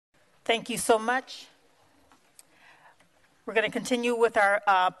Thank you so much. We're going to continue with our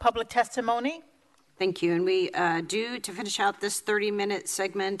public testimony. Thank you. And we do, to finish out this 30-minute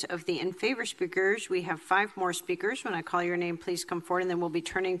segment of the in favor speakers, we have 5 more speakers. When I call your name, please come forward, and then we'll be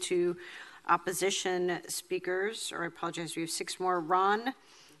turning to opposition speakers. Or I apologize, we have 6 more. Ron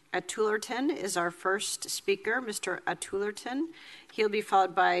Atulerton is our first speaker, Mr. Atulerton. He'll be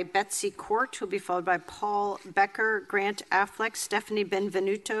followed by Betsy Court, who'll be followed by Paul Becker, Grant Affleck, Stephanie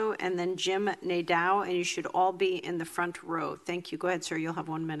Benvenuto, and then Jim Nadeau, and you should all be in the front row. Thank you. Go ahead, sir. You'll have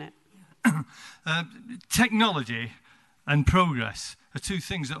 1 minute. Technology and progress are 2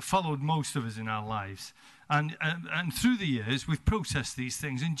 things that followed most of us in our lives. And through the years, we've processed these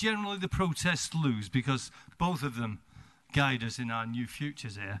things, and generally the protests lose because both of them guide us in our new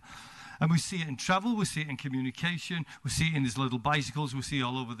futures here. And we see it in travel, we see it in communication, we see it in these little bicycles, we see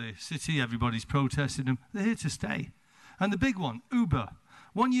all over the city, everybody's protesting them. They're here to stay. And the big one, Uber.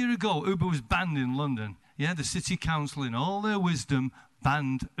 1 year ago, Uber was banned in London. Yeah, the city council, in all their wisdom,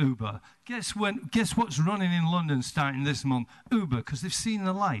 banned Uber. Guess what's running in London starting this month? Uber, because they've seen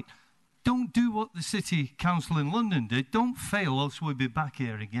the light. Don't do what the city council in London did. Don't fail, else we'll be back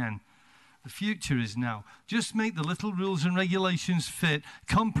here again. The future is now. Just make the little rules and regulations fit,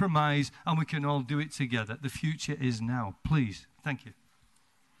 compromise, and we can all do it together. The future is now. Please. Thank you.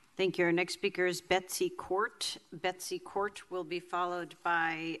 Thank you. Our next speaker is Betsy Court. Betsy Court will be followed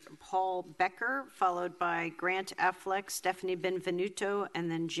by Paul Becker, followed by Grant Affleck, Stephanie Benvenuto, and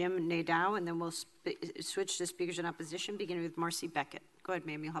then Jim Nadeau, and then we'll switch to speakers in opposition, beginning with Marcy Beckett. Go ahead,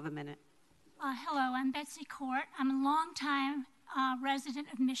 ma'am. You'll have a minute. Hello, I'm Betsy Court. I'm a longtime resident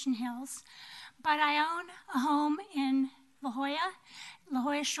of Mission Hills, but I own a home in La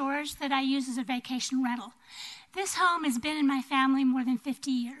Jolla Shores that I use as a vacation rental. This home has been in my family more than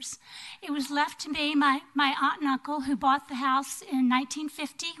 50 years. It was left to me, my aunt and uncle, who bought the house in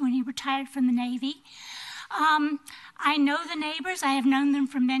 1950 when he retired from the Navy. I know the neighbors. I have known them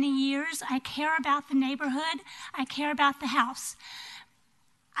for many years. I care about the neighborhood. I care about the house.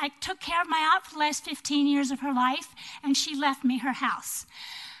 I took care of my aunt for the last 15 years of her life, and she left me her house.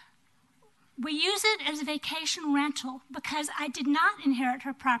 We use it as a vacation rental because I did not inherit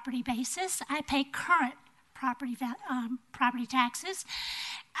her property basis. I pay current property taxes.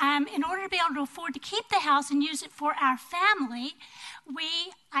 In order to be able to afford to keep the house and use it for our family,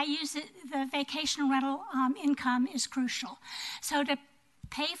 I use it. The vacation rental income is crucial. So to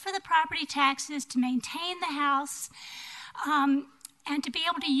pay for the property taxes, to maintain the house, and to be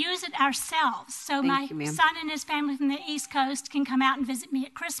able to use it ourselves. So my son and his family from the East Coast can come out and visit me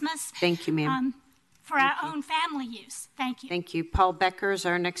at Christmas. Thank you, ma'am. For our own family use. Thank you. Thank you. Paul Becker is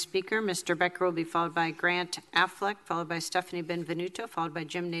our next speaker. Mr. Becker will be followed by Grant Affleck, followed by Stephanie Benvenuto, followed by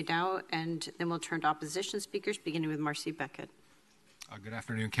Jim Nadeau, and then we'll turn to opposition speakers, beginning with Marcy Beckett. Good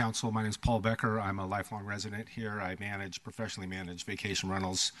afternoon, Council. My name is Paul Becker. I'm a lifelong resident here. I professionally manage vacation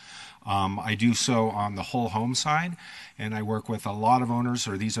rentals. I do so on the whole home side, and I work with a lot of owners,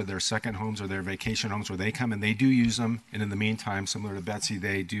 or these are their second homes or their vacation homes where they come and they do use them. And in the meantime, similar to Betsy,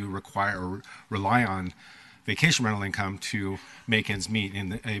 they do require or rely on vacation rental income to make ends meet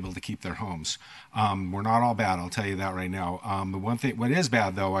and able to keep their homes. We're not all bad, I'll tell you that right now. The one thing, what is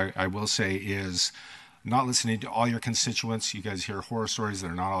bad though, I will say is not listening to all your constituents. You guys hear horror stories that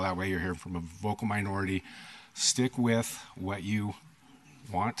are not all that way. You're hearing from a vocal minority. Stick with what you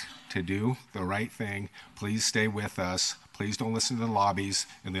want to do, the right thing. Please stay with us. Please don't listen to the lobbies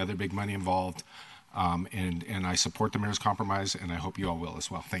and the other big money involved. And I support the mayor's compromise, and I hope you all will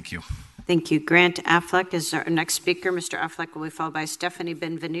as well. Thank you. Thank you. Grant Affleck is our next speaker. Mr. Affleck will be followed by Stephanie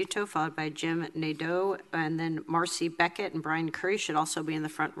Benvenuto, followed by Jim Nadeau, and then Marcy Beckett and Brian Curry should also be in the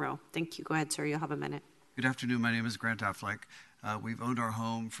front row. Thank you. Go ahead, sir. You'll have a minute. Good afternoon. My name is Grant Affleck. We've owned our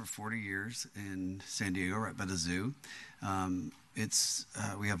home for 40 years in San Diego, right by the zoo.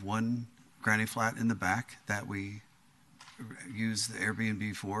 We have one granny flat in the back that we use the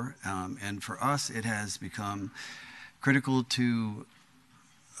Airbnb for, and for us it has become critical to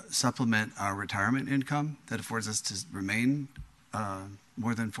supplement our retirement income that affords us to remain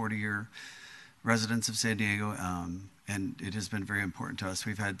more than 40-year residents of San Diego, and it has been very important to us.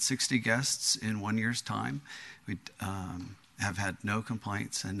 We've had 60 guests in 1 year's time. We have had no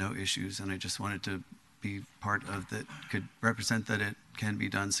complaints and no issues, and I just wanted to be part of that, could represent that it can be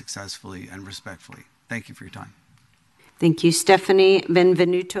done successfully and respectfully. Thank you for your time. Thank you. Stephanie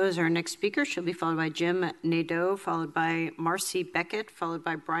Benvenuto is our next speaker. She'll be followed by Jim Nadeau, followed by Marcy Beckett, followed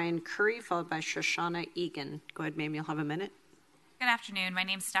by Brian Curry, followed by Shoshana Egan. Go ahead, ma'am. You'll have a minute. Good afternoon. My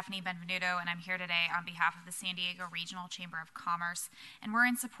name is Stephanie Benvenuto, and I'm here today on behalf of the San Diego Regional Chamber of Commerce, and we're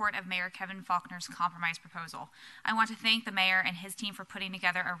in support of Mayor Kevin Faulconer's compromise proposal. I want to thank the mayor and his team for putting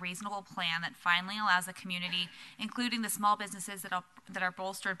together a reasonable plan that finally allows the community, including the small businesses that are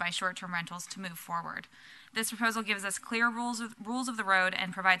bolstered by short-term rentals, to move forward. This proposal gives us clear rules of the road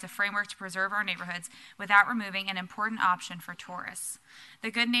and provides a framework to preserve our neighborhoods without removing an important option for tourists.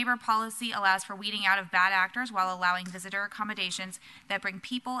 The Good Neighbor policy allows for weeding out of bad actors while allowing visitor accommodations that bring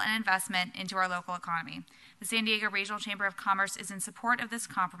people and investment into our local economy. The San Diego Regional Chamber of Commerce is in support of this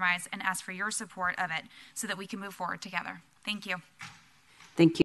compromise and asks for your support of it so that we can move forward together. Thank you. Thank you.